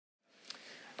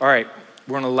All right,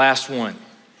 we're on the last one.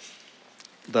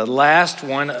 The last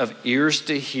one of ears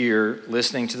to hear,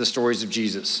 listening to the stories of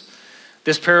Jesus.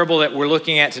 This parable that we're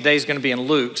looking at today is going to be in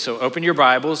Luke. So open your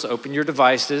Bibles, open your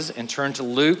devices, and turn to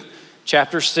Luke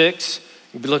chapter 6.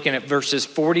 We'll be looking at verses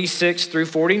 46 through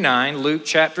 49. Luke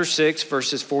chapter 6,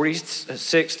 verses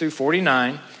 46 through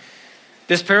 49.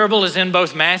 This parable is in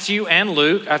both Matthew and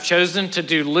Luke. I've chosen to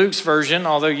do Luke's version,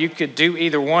 although you could do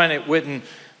either one. It wouldn't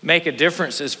make a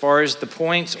difference as far as the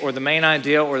points or the main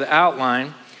idea or the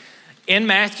outline. In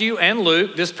Matthew and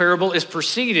Luke, this parable is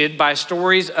preceded by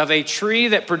stories of a tree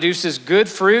that produces good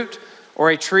fruit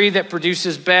or a tree that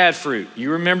produces bad fruit.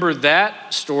 You remember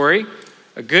that story.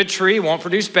 A good tree won't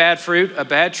produce bad fruit. A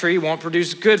bad tree won't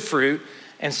produce good fruit.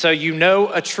 And so you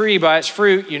know a tree by its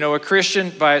fruit. You know a Christian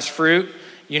by its fruit.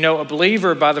 You know a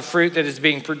believer by the fruit that is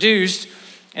being produced.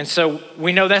 And so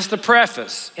we know that's the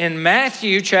preface. In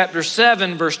Matthew chapter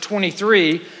 7, verse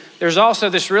 23, there's also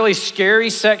this really scary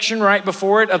section right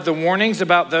before it of the warnings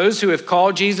about those who have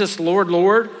called Jesus Lord,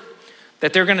 Lord,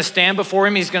 that they're going to stand before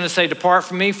him. He's going to say, "Depart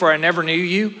from me, for I never knew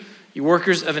you, you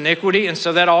workers of iniquity." And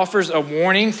so that offers a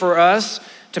warning for us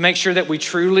to make sure that we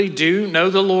truly do know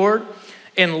the Lord.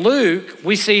 In Luke,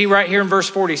 we see right here in verse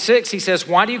 46, he says,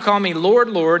 "Why do you call me Lord,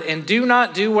 Lord, and do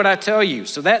not do what I tell you?"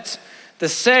 So that's the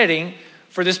setting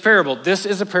for this parable. This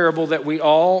is a parable that we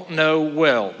all know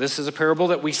well. This is a parable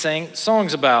that we sing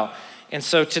songs about. And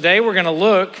so today we're going to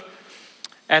look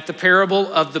at the parable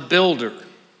of the builder.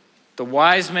 The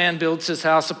wise man builds his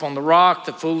house upon the rock.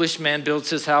 The foolish man builds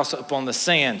his house upon the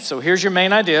sand. So here's your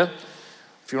main idea.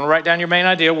 If you want to write down your main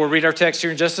idea, we'll read our text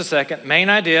here in just a second. Main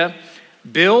idea: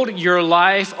 build your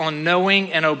life on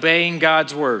knowing and obeying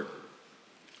God's word.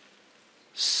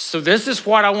 So this is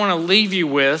what I want to leave you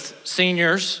with,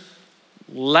 seniors.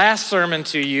 Last sermon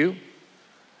to you.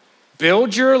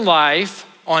 Build your life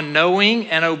on knowing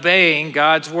and obeying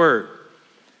God's word.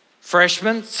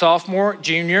 Freshmen, sophomore,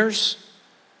 juniors,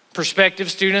 prospective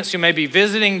students who may be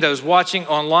visiting, those watching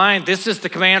online, this is the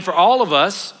command for all of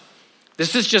us.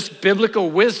 This is just biblical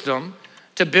wisdom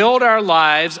to build our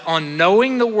lives on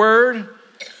knowing the word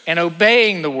and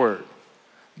obeying the word.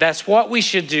 That's what we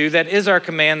should do. That is our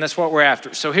command. That's what we're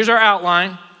after. So here's our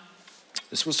outline.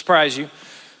 This will surprise you.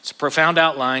 It's a profound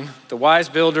outline. The wise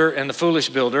builder and the foolish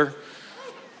builder.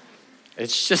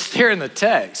 It's just there in the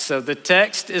text. So the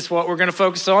text is what we're going to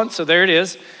focus on. So there it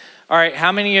is. All right,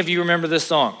 how many of you remember this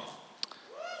song?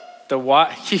 You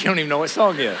don't even know what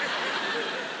song yet.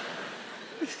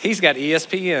 He's got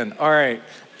ESPN. All right.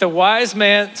 The wise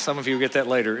man, some of you will get that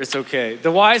later. It's okay.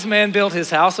 The wise man built his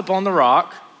house upon the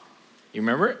rock. You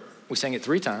remember it? We sang it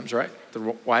 3 times, right?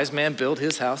 The wise man built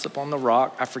his house upon the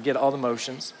rock. I forget all the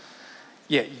motions.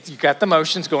 Yeah, you got the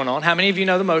motions going on. How many of you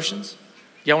know the motions?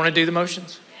 Y'all want to do the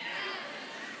motions?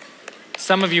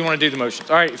 Some of you want to do the motions.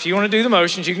 All right, if you want to do the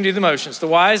motions, you can do the motions. The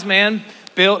wise man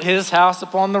built his house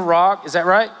upon the rock. Is that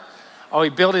right? Oh, he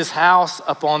built his house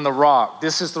upon the rock.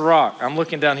 This is the rock. I'm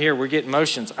looking down here. We're getting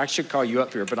motions. I should call you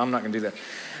up here, but I'm not going to do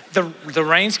that. The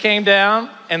rains came down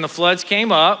and the floods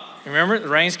came up. Remember, the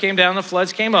rains came down, the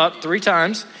floods came up 3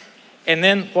 times. And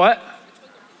then what?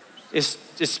 Is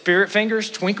spirit fingers,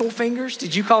 twinkle fingers?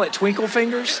 Did you call it twinkle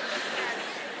fingers?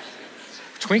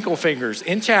 Twinkle fingers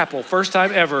in chapel, first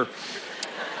time ever.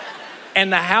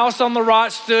 And the house on the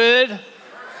rock stood.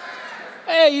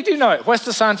 Hey, you do know it. What's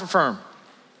the sign for firm?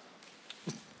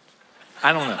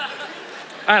 I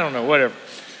don't know, whatever.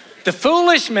 The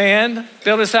foolish man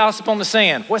built his house upon the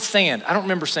sand. What's sand? I don't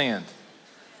remember sand.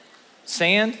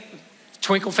 Sand?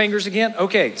 Twinkle fingers again?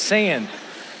 Okay, sand.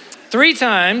 3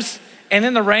 times. And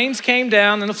then the rains came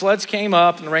down, and the floods came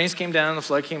up, and the rains came down, and the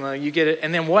flood came up. You get it.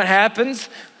 And then what happens?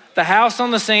 The house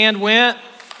on the sand went.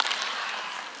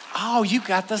 Oh, you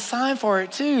got the sign for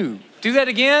it too. Do that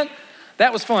again.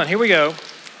 That was fun. Here we go.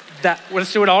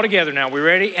 Let's do it all together now. We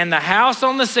ready? And the house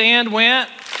on the sand went.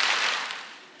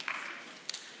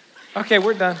 Okay,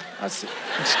 we're done. I'm just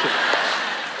kidding.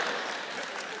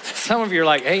 Some of you are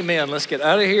like, amen, let's get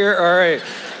out of here. All right,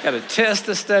 got a test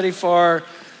to study for.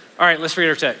 All right, let's read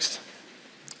our text.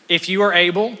 If you are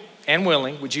able and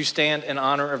willing, would you stand in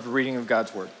honor of the reading of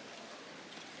God's word?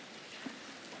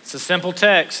 It's a simple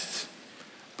text,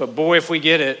 but boy, if we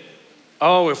get it.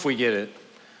 Oh, if we get it.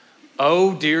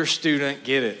 Oh, dear student,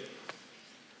 get it.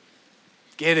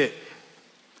 Get it.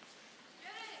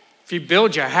 If you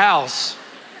build your house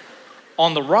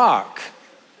on the rock,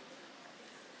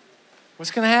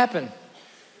 what's going to happen? You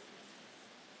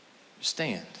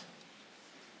stand.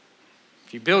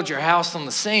 If you build your house on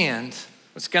the sand,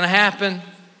 what's going to happen?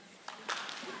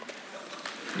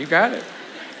 You got it.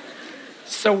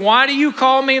 So why do you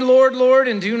call me Lord, Lord,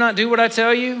 and do not do what I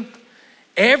tell you?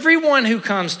 Everyone who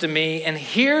comes to me and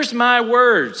hears my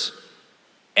words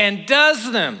and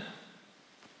does them,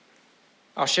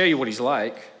 I'll show you what he's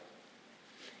like.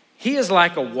 He is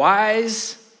like a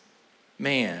wise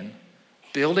man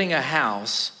building a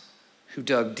house who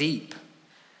dug deep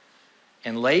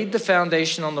and laid the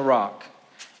foundation on the rock.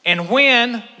 And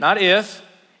when, not if,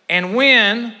 and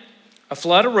when a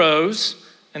flood arose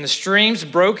and the streams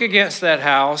broke against that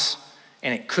house,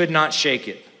 and it could not shake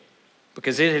it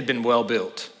because it had been well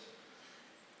built.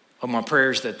 Oh, my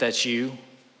prayer is that that's you.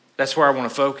 That's where I want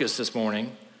to focus this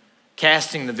morning,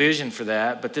 casting the vision for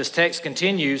that. But this text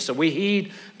continues, so we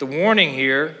heed the warning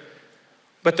here.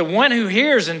 But the one who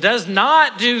hears and does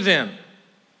not do them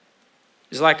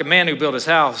is like a man who built his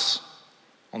house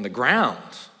on the ground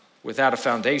without a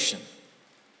foundation.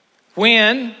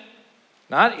 When,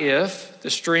 not if, the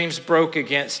streams broke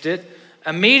against it,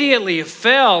 immediately it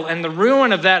fell, and the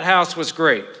ruin of that house was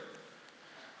great.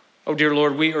 Oh, dear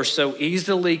Lord, we are so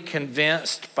easily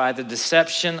convinced by the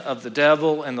deception of the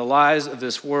devil and the lies of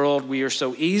this world. We are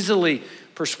so easily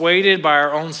persuaded by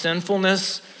our own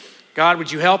sinfulness. God,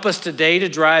 would you help us today to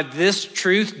drive this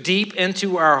truth deep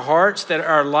into our hearts, that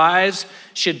our lives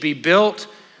should be built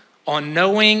on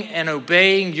knowing and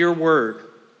obeying your word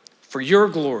for your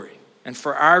glory and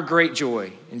for our great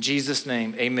joy. In Jesus'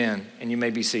 name, amen. And you may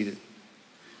be seated.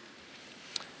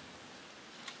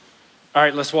 All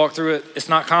right, let's walk through it. It's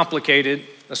not complicated.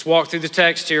 Let's walk through the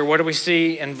text here. What do we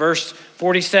see in verse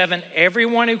 47?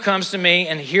 Everyone who comes to me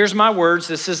and hears my words,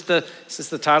 this is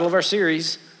the title of our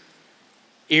series,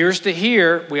 ears to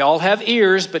hear. We all have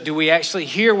ears, but do we actually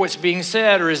hear what's being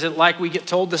said, or is it like we get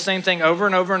told the same thing over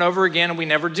and over and over again and we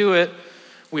never do it?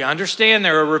 We understand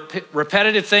there are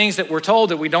repetitive things that we're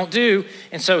told that we don't do.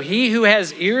 And so he who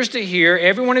has ears to hear,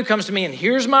 everyone who comes to me and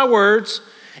hears my words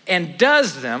and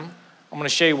does them, I'm going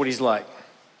to show you what he's like.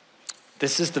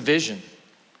 This is the vision.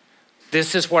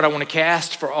 This is what I want to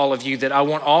cast for all of you, that I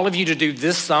want all of you to do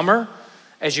this summer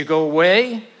as you go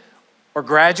away, or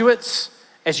graduates,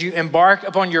 as you embark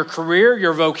upon your career,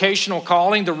 your vocational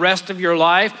calling, the rest of your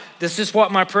life. This is what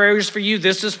my prayer is for you.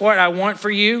 This is what I want for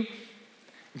you.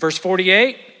 Verse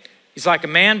 48, he's like a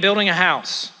man building a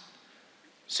house.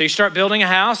 So you start building a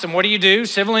house, and what do?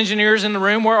 Civil engineers in the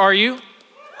room, where are you?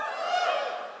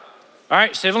 All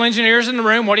right, civil engineers in the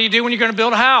room, what do you do when you're going to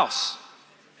build a house?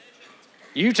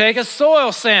 You take a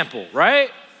soil sample, right?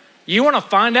 You want to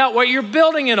find out what you're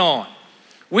building it on.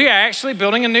 We are actually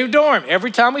building a new dorm.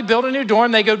 Every time we build a new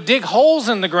dorm, they go dig holes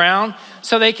in the ground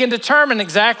so they can determine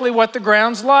exactly what the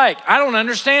ground's like. I don't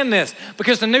understand this,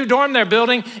 because the new dorm they're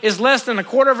building is less than a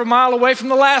quarter of a mile away from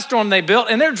the last dorm they built,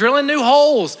 and they're drilling new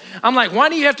holes. I'm like, why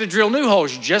do you have to drill new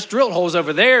holes? You just drilled holes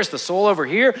over there. It's the soil over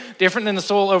here, different than the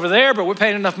soil over there, but we're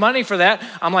paying enough money for that.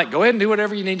 I'm like, go ahead and do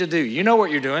whatever you need to do. You know what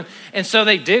you're doing. And so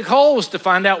they dig holes to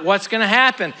find out what's going to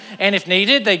happen. And if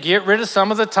needed, they get rid of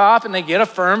some of the top and they get a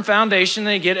firm foundation.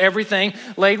 They get everything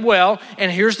laid well.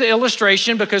 And here's the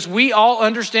illustration, because we all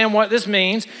understand what this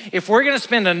means. If we're going to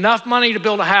spend enough money to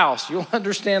build a house, you'll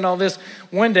understand all this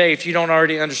one day if you don't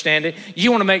already understand it.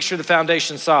 You want to make sure the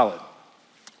foundation's solid.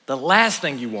 The last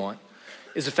thing you want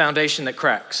is a foundation that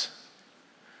cracks,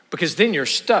 because then you're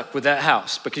stuck with that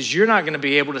house, because you're not going to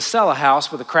be able to sell a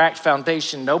house with a cracked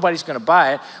foundation. Nobody's going to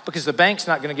buy it, because the bank's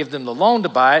not going to give them the loan to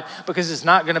buy it, because it's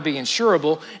not going to be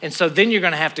insurable. And so then you're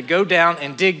going to have to go down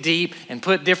and dig deep and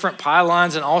put different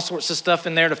pylons and all sorts of stuff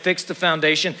in there to fix the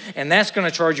foundation. And that's going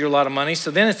to charge you a lot of money.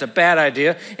 So then it's a bad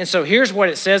idea. And so here's what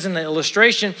it says in the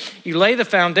illustration. You lay the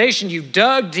foundation, you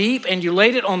dug deep, and you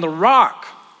laid it on the rock.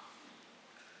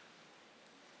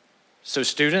 So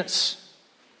students,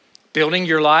 building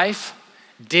your life,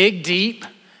 dig deep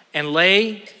and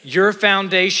lay your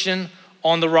foundation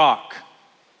on the rock.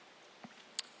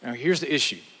 Now, here's the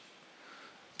issue.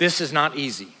 This is not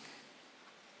easy.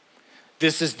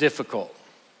 This is difficult.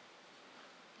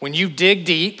 When you dig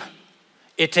deep,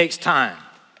 it takes time.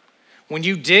 When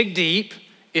you dig deep,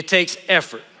 it takes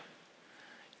effort.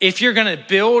 If you're going to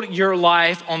build your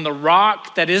life on the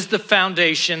rock that is the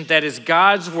foundation, that is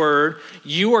God's word,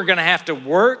 you are going to have to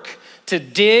work to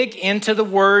dig into the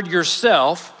word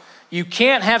yourself. You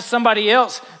can't have somebody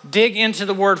else dig into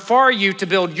the word for you to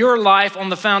build your life on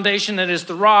the foundation that is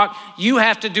the rock. You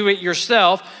have to do it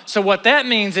yourself. So what that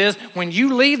means is, when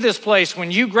you leave this place,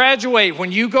 when you graduate,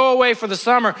 when you go away for the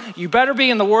summer, you better be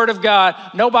in the word of God.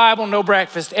 No Bible, no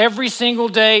breakfast. Every single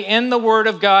day in the word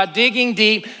of God, digging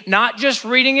deep, not just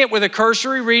reading it with a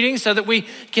cursory reading so that we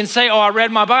can say, oh, I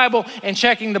read my Bible, and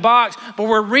checking the box, but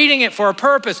we're reading it for a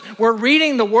purpose. We're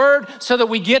reading the word so that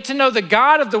we get to know the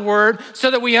God of the word, so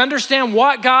that we understand understand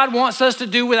what God wants us to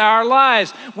do with our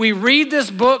lives. We read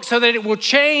this book so that it will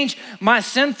change my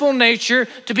sinful nature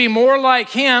to be more like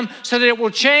him, so that it will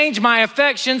change my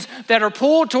affections that are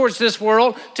pulled towards this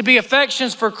world to be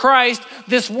affections for Christ.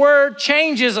 This word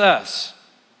changes us.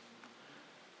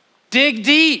 Dig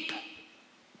deep.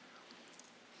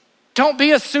 Don't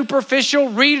be a superficial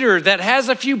reader that has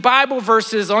a few Bible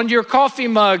verses on your coffee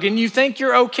mug and you think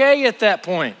you're okay at that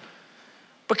point,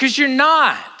 because you're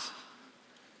not.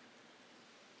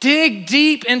 Dig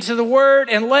deep into the word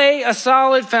and lay a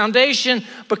solid foundation,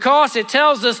 because it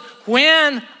tells us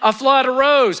when a flood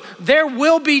arose, there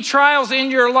will be trials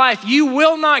in your life. You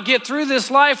will not get through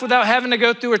this life without having to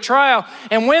go through a trial.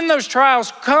 And when those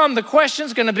trials come, the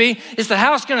question's gonna be, is the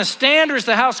house gonna stand or is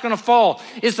the house gonna fall?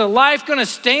 Is the life gonna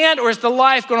stand or is the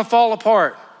life gonna fall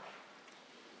apart?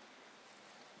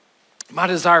 My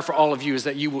desire for all of you is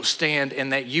that you will stand,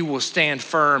 and that you will stand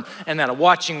firm, and that a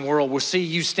watching world will see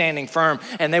you standing firm,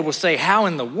 and they will say, how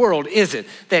in the world is it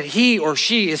that he or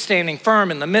she is standing firm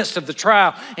in the midst of the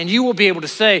trial? And you will be able to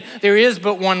say, there is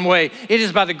but one way. It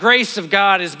is by the grace of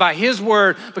God, it is by his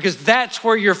word, because that's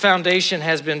where your foundation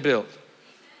has been built.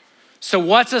 So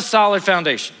what's a solid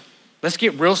foundation? Let's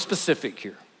get real specific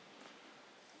here.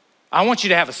 I want you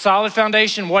to have a solid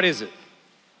foundation. What is it?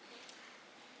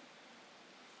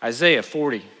 Isaiah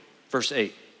 40, verse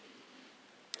 8.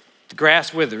 The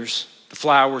grass withers, the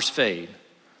flowers fade,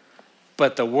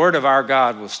 but the word of our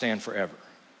God will stand forever.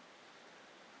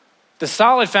 The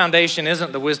solid foundation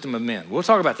isn't the wisdom of men. We'll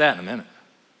talk about that in a minute.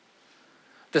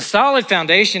 The solid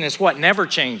foundation is what never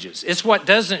changes. It's what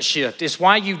doesn't shift. It's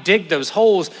why you dig those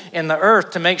holes in the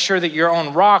earth, to make sure that you're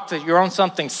on rock, that you're on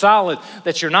something solid,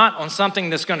 that you're not on something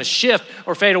that's gonna shift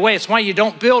or fade away. It's why you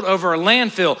don't build over a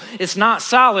landfill. It's not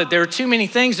solid. There are too many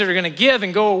things that are gonna give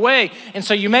and go away. And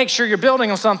so you make sure you're building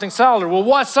on something solid. Well,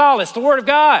 what's solid? It's the word of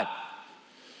God.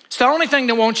 It's the only thing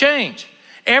that won't change.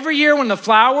 Every year when the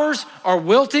flowers are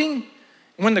wilting,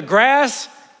 when the grass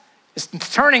is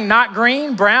turning not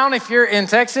green, brown if you're in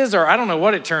Texas, or I don't know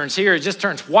what it turns here. It just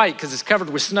turns white because it's covered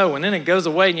with snow, and then it goes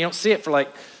away and you don't see it for like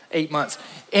 8 months.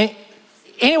 And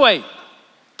anyway,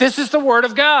 this is the word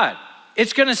of God.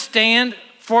 It's gonna stand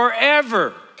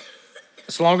forever.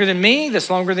 It's longer than me, that's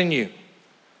longer than you.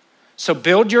 So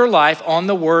build your life on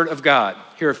the word of God.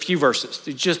 Here are a few verses,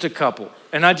 just a couple.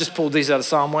 And I just pulled these out of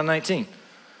Psalm 119,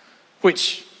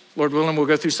 which, Lord willing, we'll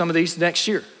go through some of these next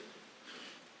year.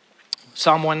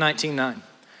 Psalm 119:9.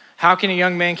 How can a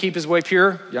young man keep his way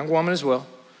pure? Young woman as well.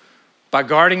 By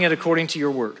guarding it according to your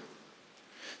word.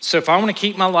 So if I want to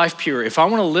keep my life pure, if I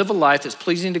want to live a life that's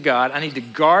pleasing to God, I need to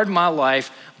guard my life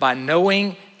by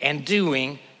knowing and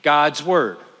doing God's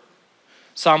word.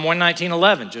 Psalm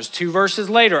 119:11, just 2 verses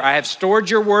later. I have stored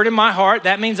your word in my heart.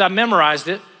 That means I memorized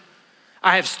it.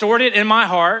 I have stored it in my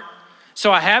heart.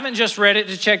 So I haven't just read it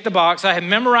to check the box. I have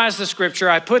memorized the scripture.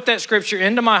 I put that scripture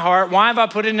into my heart. Why have I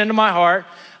put it into my heart?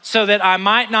 So that I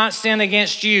might not sin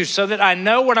against you, so that I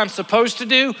know what I'm supposed to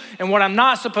do and what I'm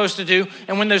not supposed to do.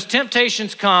 And when those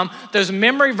temptations come, those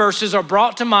memory verses are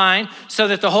brought to mind, so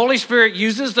that the Holy Spirit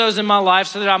uses those in my life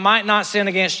so that I might not sin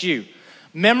against you.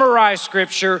 Memorize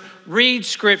scripture, read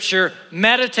scripture,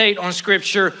 meditate on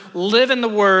scripture, live in the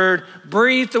word,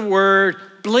 breathe the word,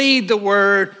 bleed the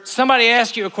word. Somebody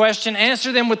asks you a question,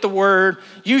 answer them with the word.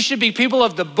 You should be people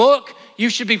of the book.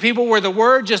 You should be people where the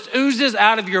word just oozes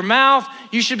out of your mouth.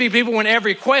 You should be people when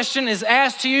every question is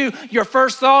asked to you, your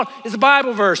first thought is a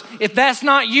Bible verse. If that's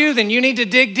not you, then you need to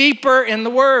dig deeper in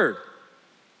the word.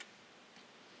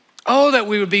 Oh, that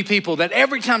we would be people that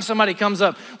every time somebody comes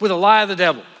up with a lie of the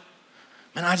devil,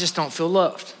 man, I just don't feel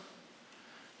loved.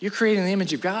 You're creating the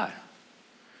image of God.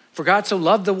 For God so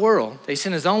loved the world, that he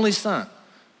sent his only son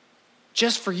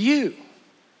just for you,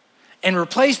 and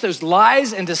replace those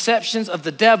lies and deceptions of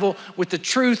the devil with the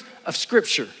truth of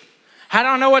scripture. How do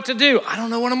I know what to do? I don't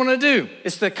know what I'm gonna do.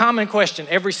 It's the common question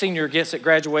every senior gets at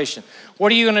graduation. What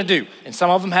are you gonna do? And some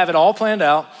of them have it all planned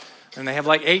out, and they have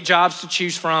like 8 jobs to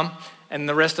choose from, and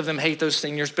the rest of them hate those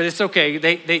seniors, but it's okay.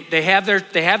 They have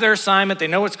their assignment, they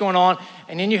know what's going on,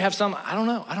 and then you have some, I don't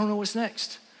know what's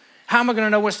next. How am I gonna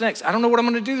know what's next? I don't know what I'm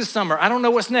gonna do this summer. I don't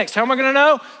know what's next. How am I gonna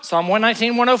know? Psalm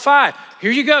 119:105.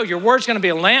 Here you go. Your word's gonna be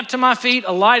a lamp to my feet,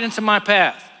 a light into my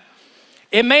path.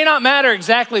 It may not matter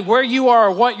exactly where you are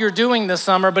or what you're doing this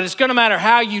summer, but it's gonna matter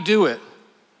how you do it.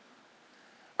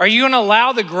 Are you gonna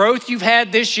allow the growth you've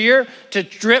had this year to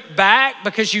drip back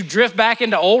because you drift back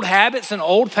into old habits and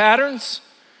old patterns?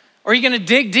 Or are you gonna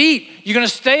dig deep? You're gonna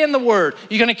stay in the word.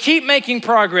 You're gonna keep making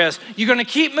progress. You're gonna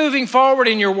keep moving forward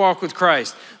in your walk with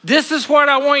Christ. This is what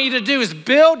I want you to do, is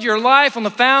build your life on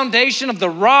the foundation of the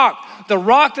rock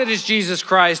that is Jesus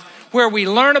Christ, where we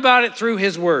learn about it through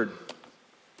his word.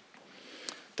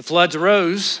 The floods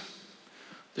arose,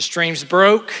 the streams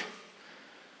broke,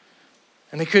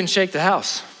 and they couldn't shake the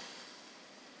house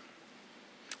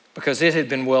because it had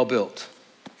been well built.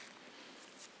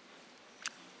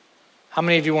 How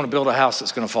many of you want to build a house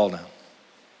that's going to fall down?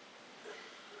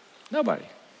 Nobody.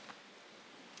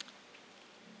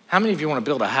 How many of you want to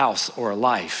build a house or a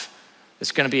life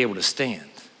that's going to be able to stand?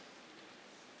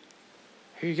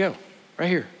 Here you go, right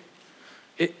here.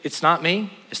 It's not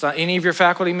me. It's not any of your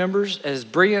faculty members, as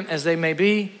brilliant as they may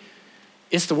be.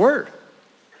 It's the word.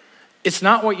 It's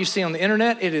not what you see on the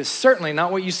internet. It is certainly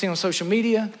not what you see on social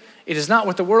media. It is not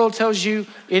what the world tells you.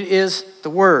 It is the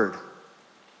word.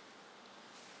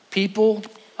 People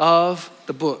of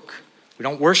the book. We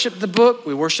don't worship the book.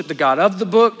 We worship the God of the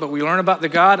book, but we learn about the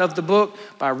God of the book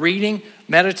by reading,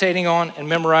 meditating on, and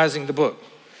memorizing the book.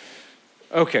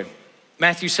 Okay,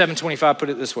 Matthew 7:25 put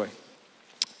it this way.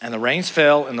 And the rains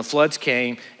fell, and the floods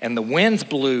came, and the winds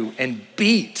blew and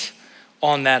beat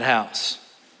on that house.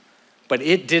 But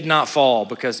it did not fall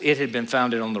because it had been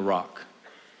founded on the rock.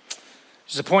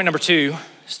 So point number 2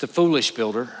 is the foolish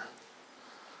builder.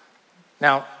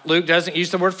 Now, Luke doesn't use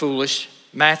the word foolish.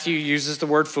 Matthew uses the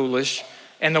word foolish.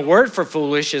 And the word for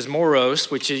foolish is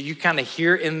moros, which is, you kind of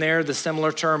hear in there the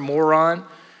similar term moron.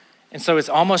 And so it's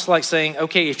almost like saying,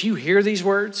 okay, if you hear these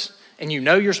words and you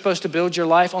know you're supposed to build your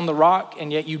life on the rock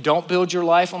and yet you don't build your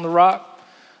life on the rock,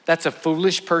 that's a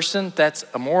foolish person. That's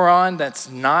a moron. That's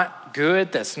not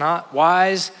good. That's not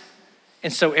wise.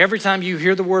 And so every time you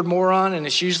hear the word moron, and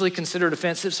it's usually considered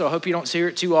offensive, so I hope you don't hear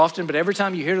it too often, but every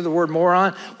time you hear the word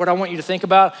moron, what I want you to think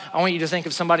about, I want you to think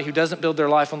of somebody who doesn't build their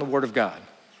life on the word of God.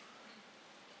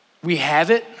 We have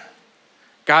it.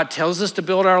 God tells us to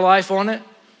build our life on it.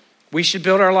 We should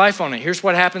build our life on it. Here's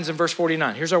what happens in verse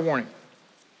 49. Here's our warning.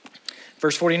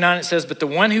 Verse 49, it says, but the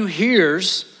one who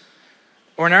hears,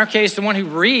 or in our case, the one who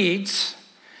reads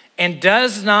and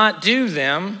does not do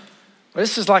them, well,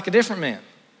 this is like a different man,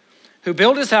 who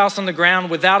built his house on the ground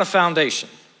without a foundation.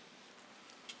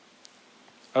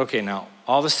 Okay, now,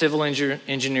 all the civil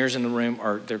engineers in the room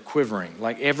they're quivering.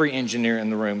 Like every engineer in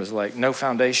the room is like, no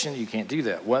foundation, you can't do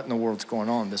that. What in the world's going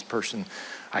on? This person,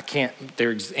 I can't,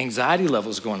 their anxiety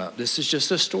level is going up. This is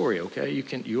just a story, okay?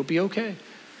 You'll be okay.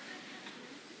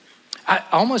 I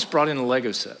almost brought in a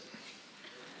Lego set.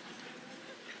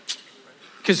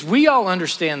 Because we all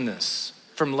understand this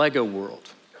from Lego World.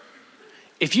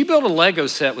 If you build a Lego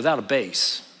set without a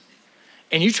base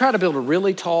and you try to build a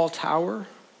really tall tower,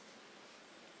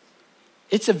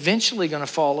 it's eventually going to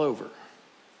fall over.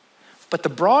 But the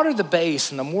broader the base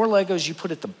and the more Legos you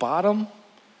put at the bottom,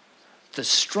 the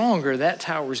stronger that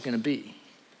tower is going to be.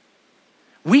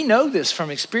 We know this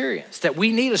from experience, that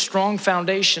we need a strong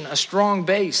foundation, a strong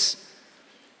base.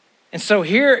 And so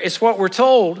here is what we're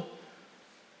told,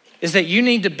 is that you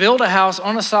need to build a house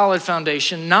on a solid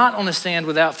foundation, not on a sand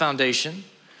without foundation.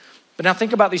 But now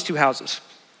think about these two houses.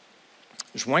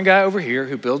 There's one guy over here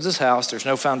who builds his house. There's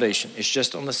no foundation. It's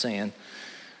just on the sand.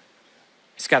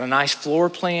 It's got a nice floor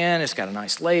plan. It's got a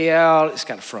nice layout. It's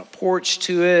got a front porch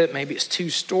to it. Maybe it's 2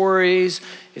 stories.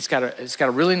 It's got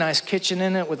a really nice kitchen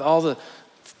in it with all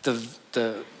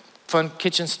the fun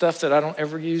kitchen stuff that I don't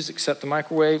ever use except the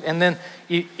microwave. And then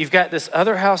you've got this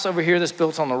other house over here that's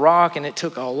built on the rock, and it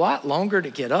took a lot longer to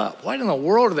get up. What in the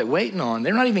world are they waiting on?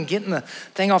 They're not even getting the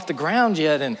thing off the ground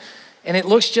yet. And it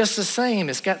looks just the same.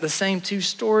 It's got the same 2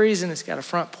 stories, and it's got a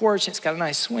front porch. It's got a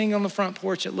nice swing on the front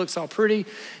porch. It looks all pretty.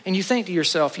 And you think to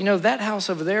yourself, you know, that house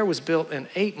over there was built in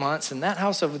 8 months, and that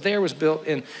house over there was built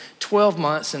in 12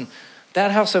 months, and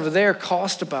that house over there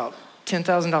cost about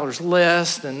 $10,000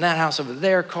 less than that house over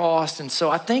there cost. And so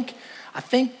I think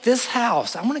this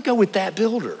house, I'm gonna go with that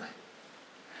builder,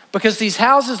 because these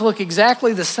houses look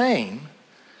exactly the same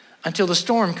until the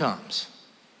storm comes.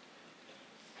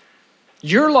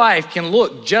 Your life can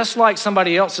look just like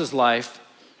somebody else's life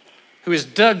who has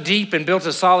dug deep and built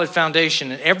a solid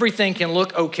foundation, and everything can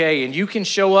look okay, and you can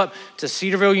show up to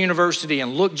Cedarville University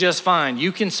and look just fine.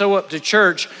 You can show up to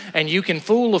church and you can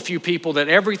fool a few people that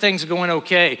everything's going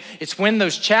okay. It's when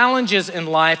those challenges in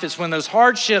life, it's when those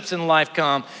hardships in life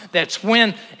come, that's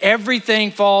when everything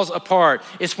falls apart.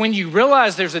 It's when you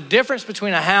realize there's a difference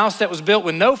between a house that was built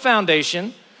with no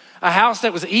foundation, a house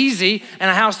that was easy,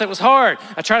 and a house that was hard.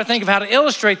 I try to think of how to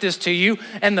illustrate this to you,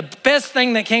 and the best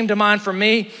thing that came to mind for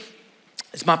me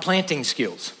is my planting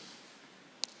skills.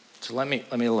 So let me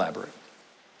elaborate.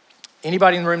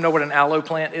 Anybody in the room know what an aloe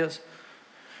plant is?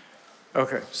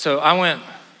 Okay, so I went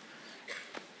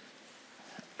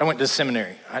to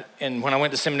seminary. And when I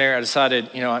went to seminary, I decided,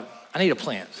 I need a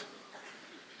plant.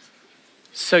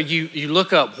 So you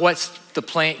look up what's the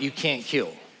plant you can't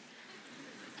kill.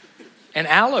 And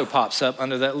aloe pops up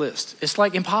under that list. It's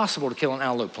like impossible to kill an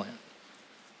aloe plant.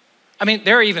 I mean,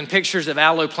 there are even pictures of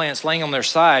aloe plants laying on their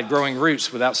side, growing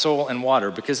roots without soil and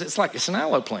water, because it's an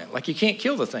aloe plant. Like, you can't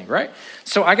kill the thing, right?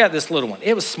 So I got this little one.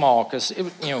 It was small because it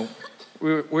was,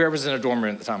 I was in a dorm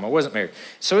room at the time. I wasn't married.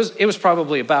 So it was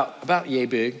probably about yay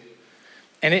big.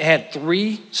 And it had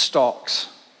 3 stalks.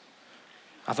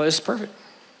 I thought, this is perfect.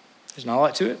 There's not a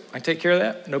lot to it. I can take care of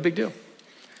that. No big deal.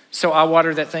 So I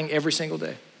watered that thing every single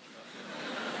day.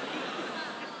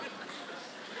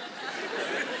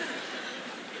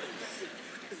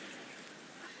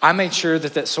 I made sure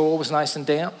that soil was nice and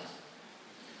damp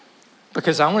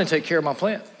because I want to take care of my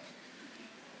plant.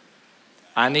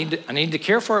 I need to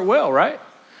care for it well, right?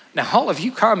 Now, all of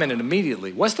you commented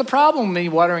immediately. What's the problem with me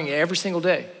watering it every single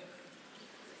day?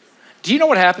 Do you know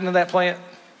what happened to that plant?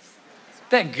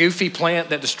 That goofy plant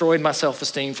that destroyed my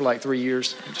self-esteem for like 3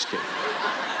 years. I'm just kidding.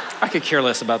 I could care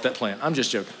less about that plant. I'm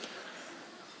just joking.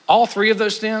 All 3 of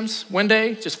those stems, one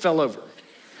day, just fell over.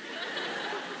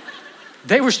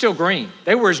 They were still green.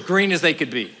 They were as green as they could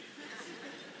be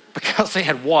because they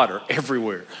had water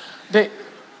everywhere. They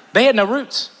had no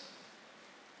roots.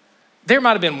 There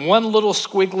might have been one little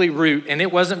squiggly root, and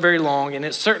it wasn't very long, and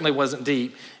it certainly wasn't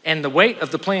deep, and the weight of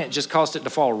the plant just caused it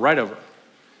to fall right over.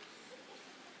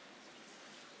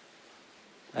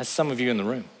 That's some of you in the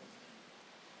room.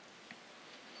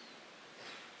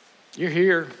 You're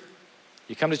here.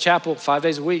 You come to chapel 5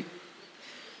 days a week.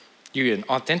 You're an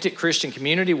authentic Christian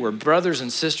community where brothers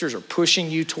and sisters are pushing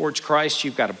you towards Christ.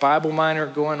 You've got a Bible minor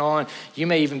going on. You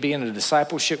may even be in a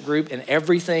discipleship group, and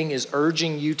everything is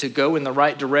urging you to go in the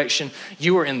right direction.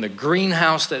 You are in the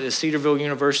greenhouse that is Cedarville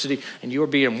University, and you are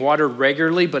being watered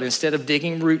regularly, but instead of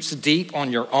digging roots deep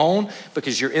on your own,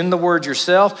 because you're in the Word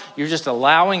yourself, you're just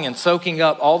allowing and soaking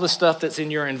up all the stuff that's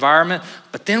in your environment.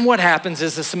 But then what happens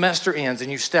is the semester ends, and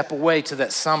you step away to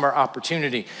that summer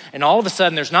opportunity, and all of a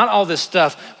sudden, there's not all this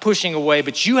stuff pushing away,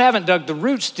 but you haven't dug the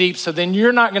roots deep, so then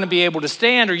you're not going to be able to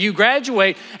stand. Or you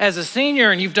graduate as a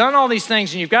senior and you've done all these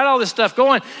things and you've got all this stuff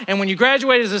going, and when you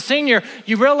graduate as a senior,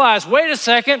 you realize, wait a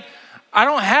second, I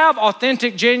don't have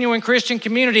authentic, genuine Christian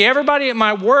community. Everybody at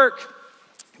my work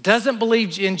doesn't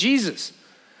believe in Jesus.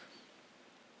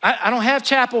 I don't have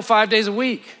chapel 5 days a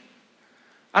week.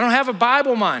 I don't have a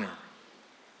Bible minor.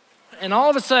 And all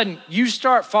of a sudden, you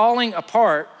start falling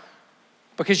apart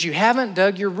because you haven't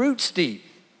dug your roots deep.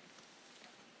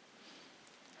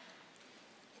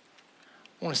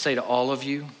 I want to say to all of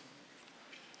you,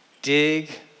 dig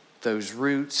those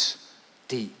roots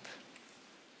deep.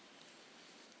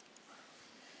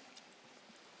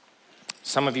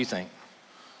 Some of you think,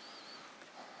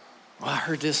 well, I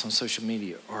heard this on social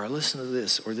media, or I listened to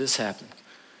this, or this happened.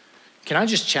 Can I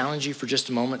just challenge you for just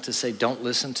a moment to say, don't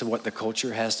listen to what the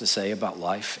culture has to say about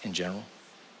life in general?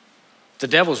 The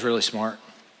devil's really smart.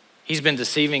 He's been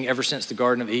deceiving ever since the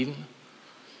Garden of Eden.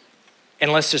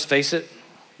 And let's just face it,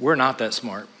 we're not that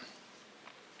smart.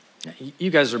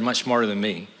 You guys are much smarter than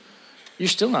me. You're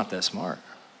still not that smart.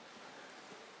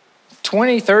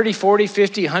 20, 30, 40,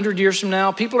 50, 100 years from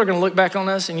now, people are going to look back on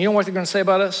us, and you know what they're going to say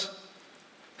about us?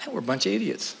 Hey, we're a bunch of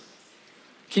idiots.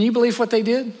 Can you believe what they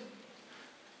did?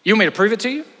 You want me to prove it to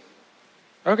you?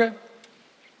 Okay.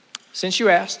 Since you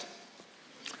asked.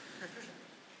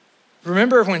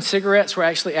 Remember when cigarettes were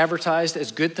actually advertised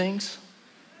as good things?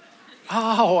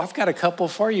 Oh, I've got a couple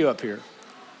for you up here.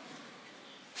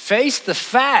 Face the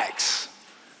facts.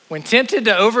 When tempted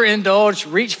to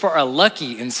overindulge, reach for a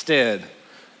Lucky instead.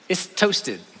 It's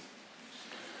toasted.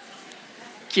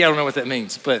 Yeah, I don't know what that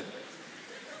means, but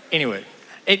anyway.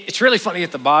 It's really funny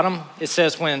at the bottom. It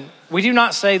says, when we do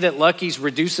not say that Lucky's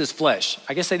reduces flesh.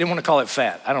 I guess they didn't want to call it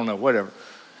fat. I don't know, whatever.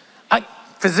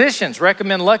 Physicians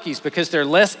recommend Lucky's because they're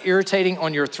less irritating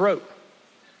on your throat.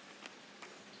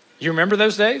 You remember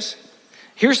those days?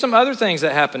 Here's some other things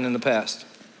that happened in the past.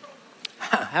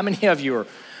 How many of you are,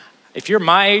 if you're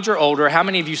my age or older, how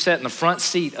many of you sat in the front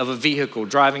seat of a vehicle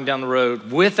driving down the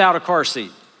road without a car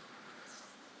seat?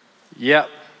 Yep,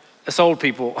 it's old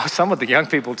people, some of the young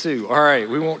people too. All right,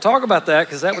 we won't talk about that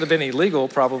because that would have been illegal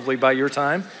probably by your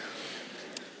time.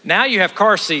 Now you have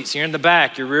car seats, you're in the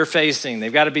back, you're rear facing.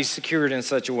 They've got to be secured in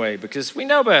such a way because we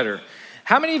know better.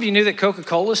 How many of you knew that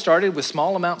Coca-Cola started with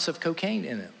small amounts of cocaine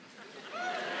in it?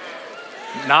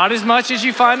 Not as much as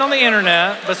you find on the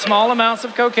internet, but small amounts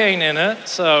of cocaine in it.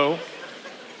 So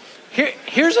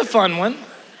here's a fun one.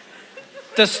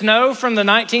 The snow from the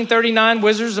 1939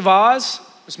 Wizards of Oz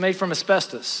was made from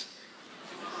asbestos.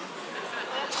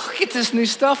 Look at this new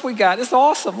stuff we got. It's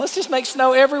awesome. Let's just make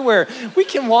snow everywhere. We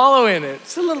can wallow in it.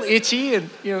 It's a little itchy and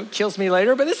kills me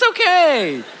later, but it's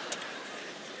okay.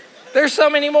 There's so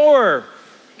many more.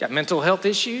 Got mental health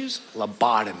issues?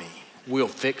 Lobotomy. We'll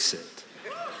fix it.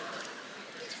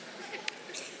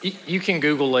 You can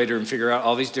Google later and figure out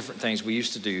all these different things we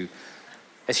used to do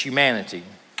as humanity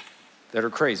that are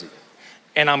crazy.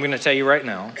 And I'm going to tell you right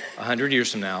now, 100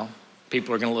 years from now,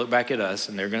 people are going to look back at us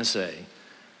and they're going to say,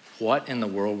 what in the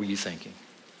world were you thinking?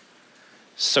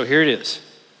 So here it is.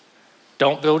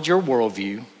 Don't build your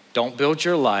worldview, don't build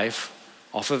your life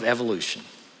off of evolution.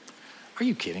 Are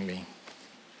you kidding me?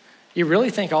 You really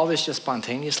think all this just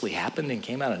spontaneously happened and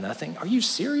came out of nothing? Are you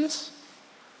serious?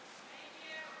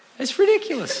 It's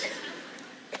ridiculous.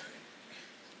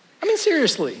 I mean,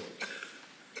 seriously.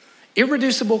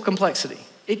 Irreducible complexity.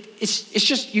 It's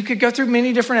just, you could go through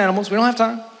many different animals. We don't have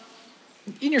time.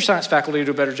 You and your science faculty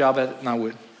do a better job at it than I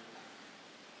would.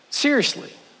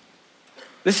 Seriously.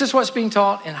 This is what's being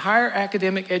taught in higher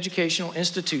academic educational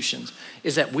institutions,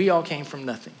 is that we all came from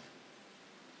nothing.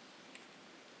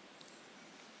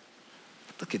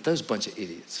 Look at those bunch of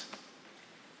idiots.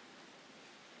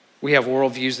 We have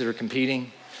worldviews that are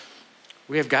competing.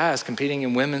 We have guys competing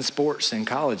in women's sports in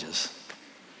colleges.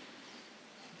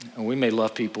 And we may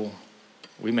love people.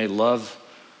 We may love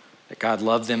that God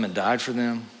loved them and died for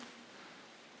them.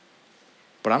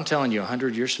 But I'm telling you,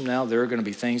 100 years from now, there are going to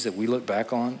be things that we look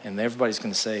back on and everybody's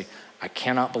going to say, I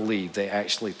cannot believe they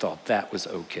actually thought that was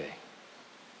okay.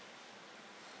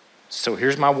 So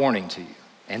here's my warning to you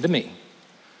and to me.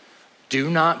 Do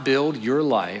not build your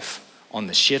life on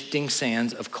the shifting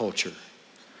sands of culture.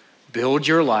 Build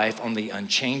your life on the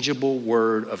unchangeable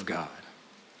word of God.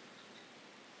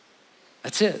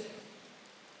 That's it.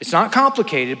 It's not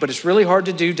complicated, but it's really hard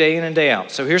to do day in and day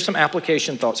out. So here's some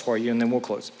application thoughts for you, and then we'll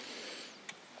close.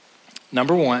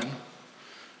 Number one,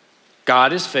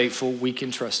 God is faithful. We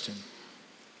can trust him.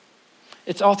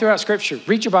 It's all throughout Scripture.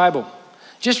 Read your Bible.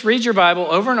 Just read your Bible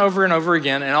over and over and over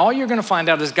again, and all you're going to find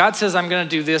out is God says, I'm going to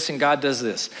do this, and God does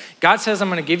this. God says, I'm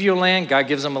going to give you a land. God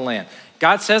gives them a land.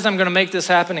 God says, I'm going to make this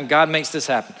happen, and God makes this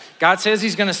happen. God says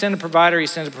he's going to send a provider, he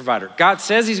sends a provider. God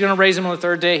says he's going to raise him on the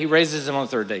third day, he raises him on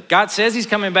the third day. God says he's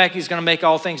coming back, he's going to make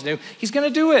all things new. He's going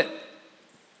to do it.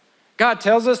 God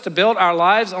tells us to build our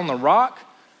lives on the rock,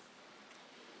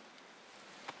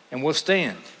 and we'll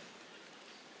stand.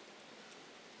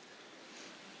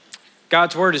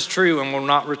 God's word is true and will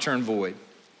not return void.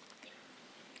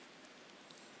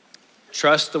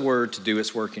 Trust the word to do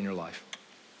its work in your life.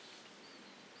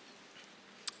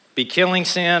 Be killing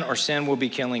sin, or sin will be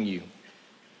killing you.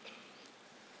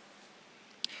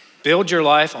 Build your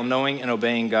life on knowing and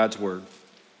obeying God's word.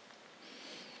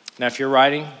 Now, if you're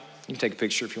writing, you can take a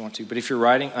picture if you want to, but if you're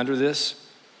writing under this,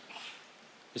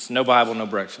 it's no Bible, no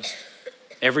breakfast.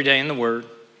 Every day in the word.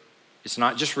 It's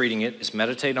not just reading it, it's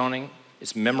meditating on it,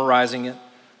 it's memorizing it,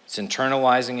 it's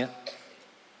internalizing it.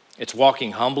 It's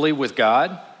walking humbly with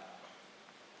God.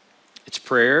 It's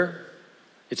prayer.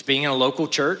 It's being in a local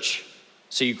church.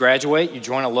 So you graduate, you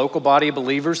join a local body of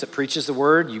believers that preaches the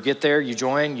word. You get there, you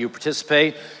join, you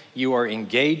participate. You are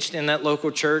engaged in that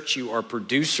local church. You are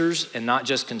producers and not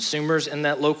just consumers in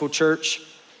that local church.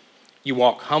 You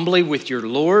walk humbly with your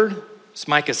Lord. It's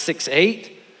Micah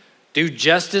 6:8. Do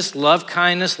justice, love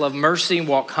kindness, love mercy,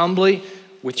 walk humbly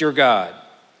with your God.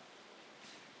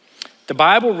 The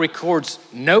Bible records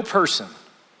no person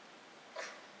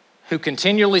who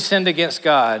continually sinned against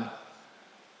God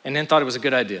and then thought it was a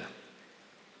good idea.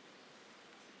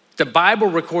 The Bible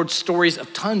records stories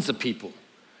of tons of people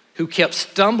who kept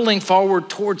stumbling forward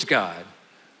towards God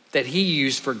that he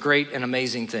used for great and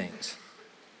amazing things.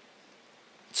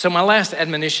 So my last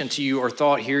admonition to you or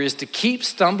thought here is to keep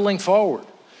stumbling forward.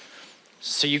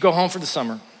 So you go home for the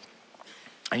summer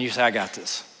and you say, I got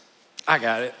this. I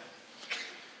got it.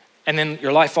 And then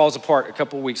your life falls apart a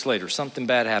couple of weeks later. Something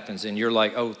bad happens and you're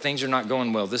like, oh, things are not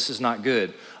going well. This is not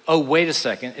good. Oh, wait a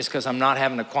second. It's because I'm not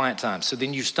having a quiet time. So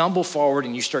then you stumble forward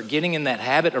and you start getting in that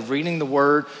habit of reading the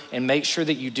word and make sure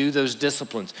that you do those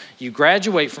disciplines. You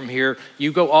graduate from here,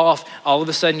 you go off, all of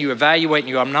a sudden you evaluate and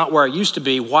you go, I'm not where I used to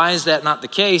be. Why is that not the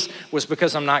case? Was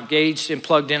because I'm not engaged and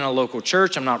plugged in a local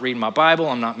church. I'm not reading my Bible.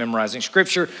 I'm not memorizing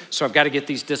scripture. So I've got to get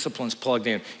these disciplines plugged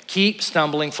in. Keep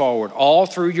stumbling forward. All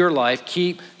through your life,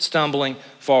 keep stumbling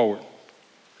forward.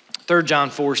 3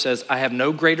 John 4 says, I have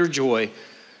no greater joy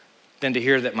than to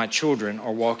hear that my children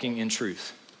are walking in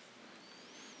truth.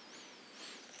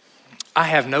 I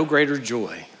have no greater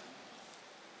joy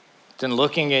than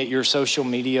looking at your social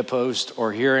media post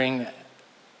or hearing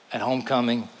at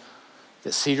homecoming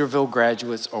that Cedarville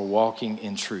graduates are walking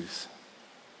in truth.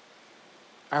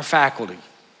 Our faculty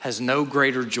has no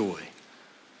greater joy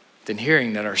than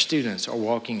hearing that our students are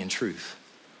walking in truth.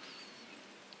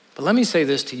 But let me say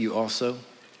this to you also.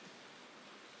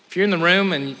 If you're in the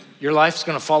room and your life's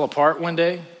going to fall apart one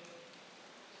day,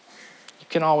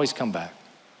 can always come back.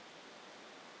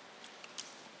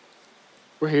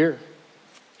 We're here.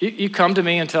 You come to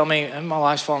me and tell me, my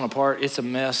life's falling apart. It's a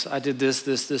mess. I did this,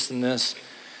 and this.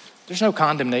 There's no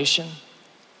condemnation.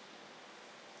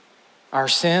 Our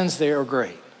sins, they are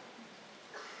great.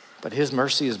 But his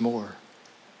mercy is more.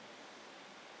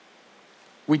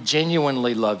 We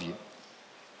genuinely love you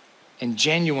and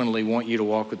genuinely want you to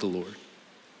walk with the Lord.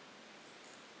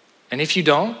 And if you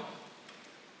don't,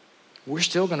 we're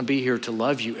still going to be here to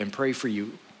love you and pray for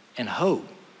you and hope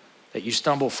that you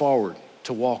stumble forward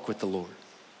to walk with the Lord.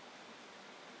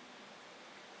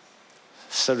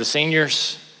 So the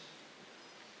seniors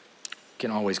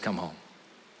can always come home.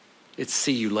 It's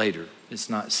see you later. It's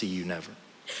not see you never.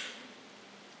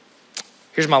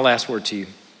 Here's my last word to you.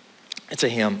 It's a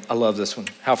hymn. I love this one.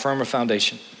 How firm a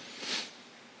foundation.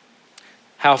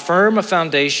 How firm a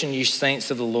foundation, you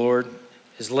saints of the Lord,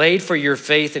 is laid for your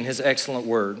faith in his excellent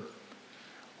word.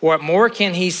 What more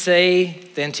can he say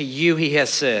than to you he has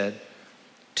said,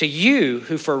 to you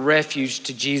who for refuge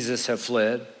to Jesus have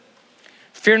fled?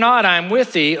 Fear not, I am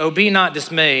with thee, O be not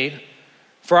dismayed,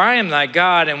 for I am thy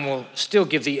God and will still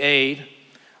give thee aid.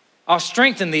 I'll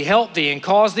strengthen thee, help thee, and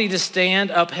cause thee to stand,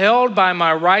 upheld by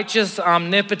my righteous,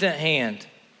 omnipotent hand.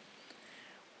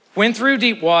 When through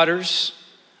deep waters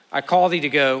I call thee to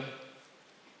go,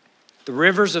 the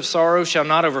rivers of sorrow shall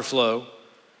not overflow.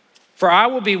 For I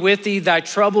will be with thee, thy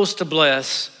troubles to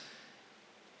bless,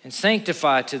 and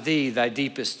sanctify to thee thy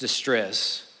deepest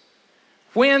distress.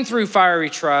 When through fiery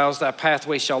trials thy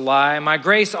pathway shall lie, my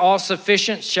grace all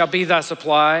sufficient shall be thy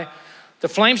supply. The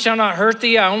flame shall not hurt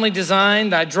thee, I only design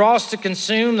thy dross to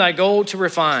consume, thy gold to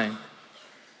refine.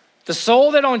 The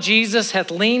soul that on Jesus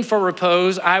hath leaned for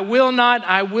repose, I will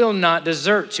not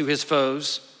desert to his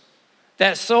foes.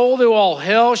 That soul though all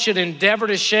hell should endeavor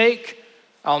to shake,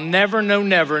 I'll never, no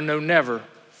never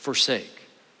forsake.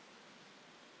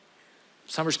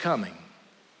 Summer's coming.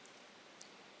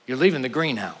 You're leaving the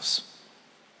greenhouse.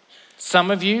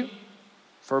 Some of you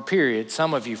for a period,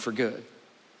 some of you for good.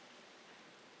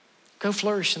 Go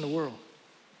flourish in the world.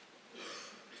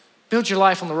 Build your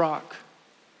life on the rock.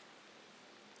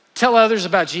 Tell others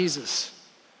about Jesus.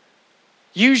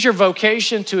 Use your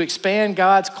vocation to expand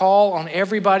God's call on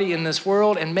everybody in this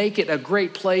world and make it a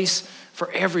great place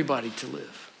for everybody to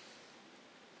live.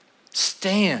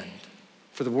 Stand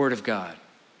for the word of God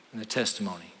and the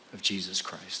testimony of Jesus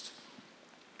Christ.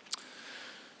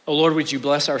 Oh Lord, would you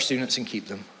bless our students and keep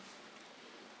them?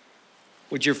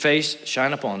 Would your face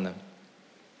shine upon them?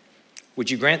 Would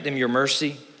you grant them your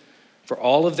mercy for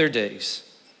all of their days?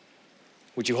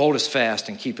 Would you hold us fast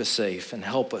and keep us safe and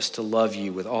help us to love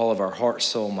you with all of our heart,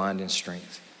 soul, mind, and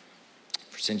strength?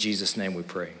 For it's in Jesus' name we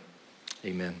pray.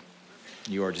 Amen.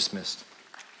 You are dismissed.